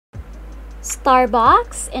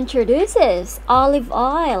Starbucks introduces olive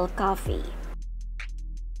oil coffee.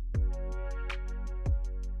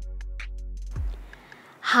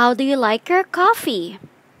 How do you like your coffee?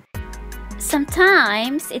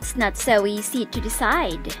 Sometimes it's not so easy to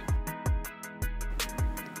decide.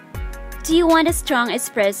 Do you want a strong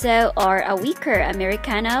espresso or a weaker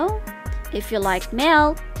Americano? If you like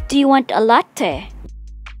milk, do you want a latte,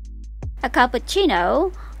 a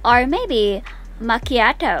cappuccino, or maybe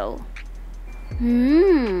macchiato?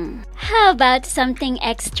 How about something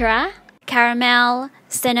extra? Caramel,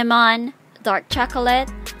 cinnamon, dark chocolate,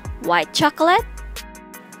 white chocolate?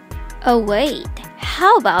 Oh wait,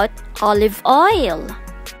 how about olive oil?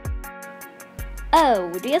 Oh,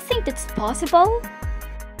 do you think that's possible?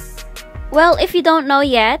 Well, if you don't know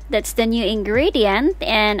yet, that's the new ingredient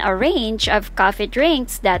in a range of coffee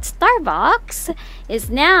drinks that Starbucks is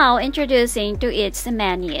now introducing to its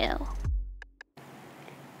menu.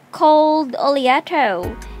 Called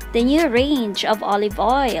Oleate, the new range of olive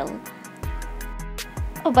oil.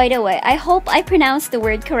 Oh, by the way, I hope I pronounced the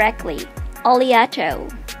word correctly.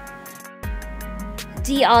 Oleate.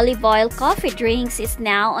 The olive oil coffee drinks is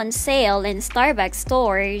now on sale in Starbucks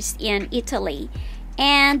stores in Italy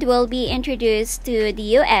and will be introduced to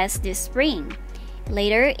the US this spring,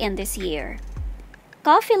 later in this year.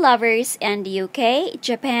 Coffee lovers in the UK,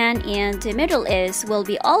 Japan, and the Middle East will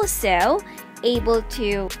be also able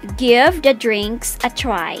to give the drinks a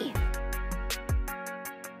try.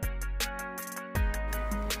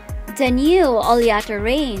 The new Oleate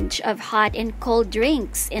range of hot and cold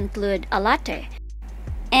drinks include a latte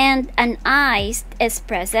and an iced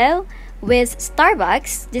espresso, with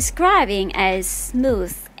Starbucks describing as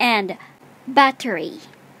smooth and buttery.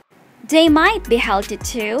 They might be healthy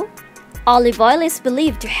too. Olive oil is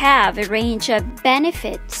believed to have a range of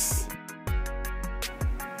benefits.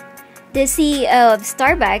 The CEO of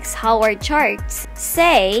Starbucks, Howard Schultz,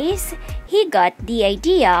 says he got the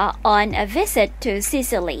idea on a visit to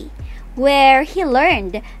Sicily, where he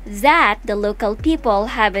learned that the local people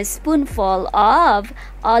have a spoonful of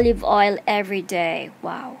olive oil every day.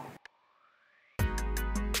 Wow.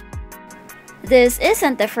 This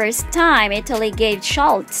isn't the first time Italy gave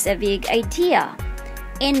Schultz a big idea.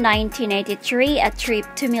 In 1983, a trip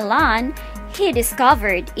to Milan, he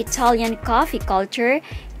discovered Italian coffee culture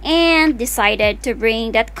and decided to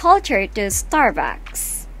bring that culture to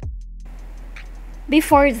Starbucks.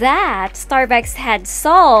 Before that, Starbucks had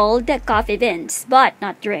sold coffee beans, but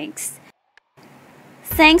not drinks.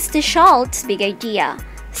 Thanks to Schultz's big idea,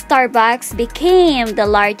 Starbucks became the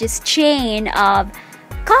largest chain of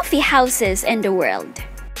coffee houses in the world.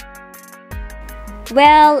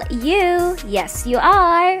 Well, yes you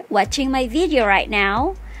are watching my video right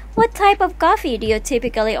now. What type of coffee do you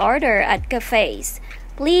typically order at cafes?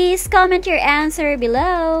 Please comment your answer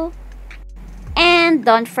below. And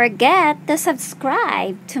don't forget to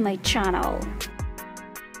subscribe to my channel.